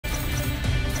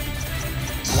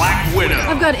Widow.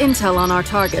 I've got intel on our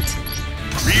target.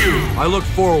 Ryu. I look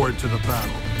forward to the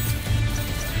battle.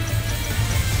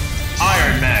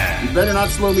 Iron Man. You better not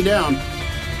slow me down.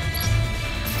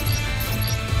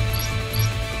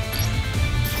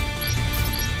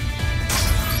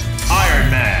 Iron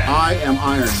Man. I am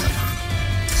Iron Man.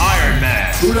 Iron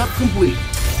Man. Boot up complete.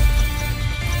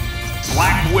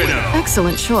 Black Widow.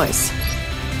 Excellent choice.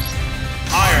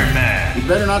 Iron Man. You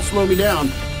better not slow me down.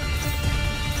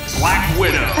 Black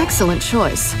Widow. Excellent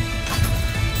choice.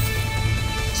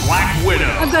 Black Widow.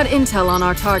 I've got intel on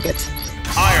our target.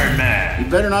 Iron Man. You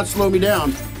better not slow me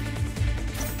down.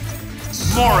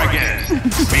 Morrigan.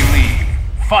 Believe.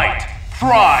 Fight.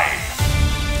 Thrive.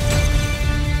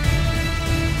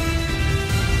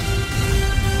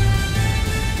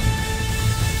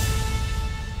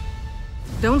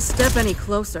 Don't step any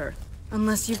closer,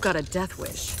 unless you've got a death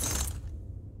wish.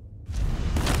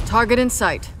 Target in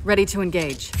sight, ready to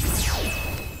engage.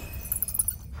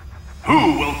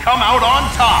 Who will come out on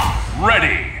top?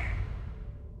 Ready.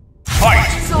 Fight.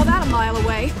 Saw that a mile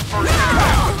away.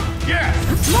 Yes.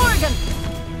 Morrigan!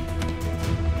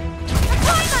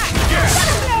 Yes.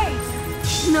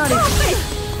 Not even.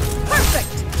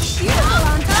 Perfect! Beautiful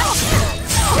on top!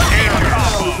 Air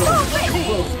combo.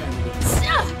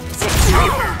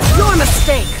 Counter. Your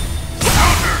mistake!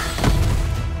 Counter.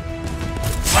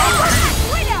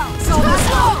 So that's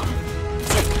slow!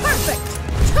 Perfect!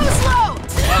 Too slow!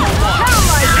 Level 1.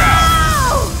 Paralyzer!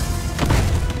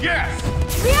 Yes.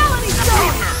 Reality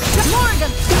stone!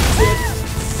 Morrigan!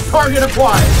 Target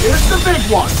acquired. Here's the big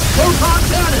one. Proton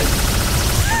cannon.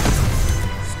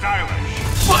 Stylish.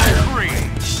 Fire. Free.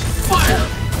 Fire.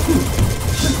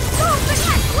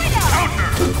 Counter.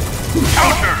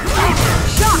 Counter. Counter.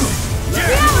 Shot! Yes.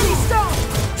 Reality stone!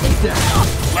 Take that.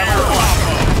 Level 1.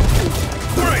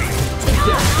 3. Take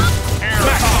that. Air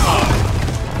combo.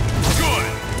 Good.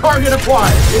 Target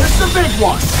acquired. Here's the big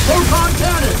one. Proton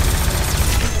cannon.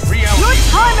 Your Reality.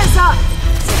 time is up!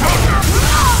 Counter.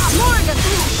 Morrigan!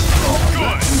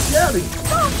 Good. Shabby.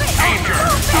 Danger.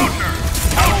 Counter.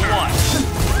 Level 1.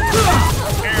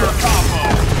 Air combo.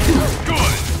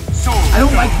 Good. So I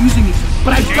don't like using these,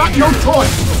 but I've got no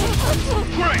choice.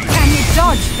 great. Can you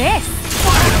dodge this?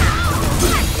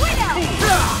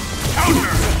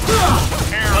 Counter.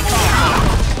 Air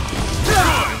combo.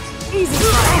 Good. Easy.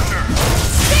 Counter.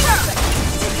 Stinger!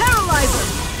 Paralyzer!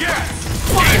 Yes.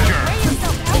 Danger.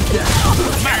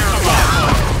 Air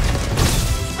combo.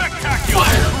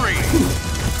 Spectacular. Free.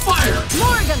 Fire.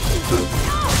 Morrigan!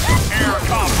 Air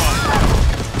combo.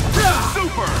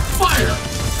 Super. Fire.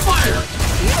 Fire.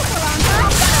 Beautiful on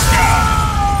top!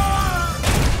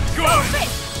 Good.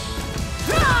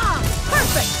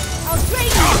 Perfect! I'll drain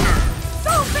you! Counter.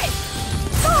 So fit!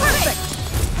 So perfect!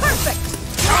 Perfect!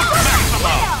 Counter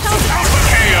maximum.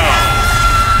 KO.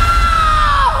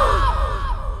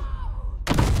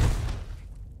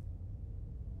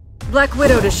 Black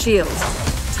Widow to shield.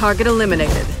 Target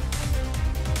eliminated.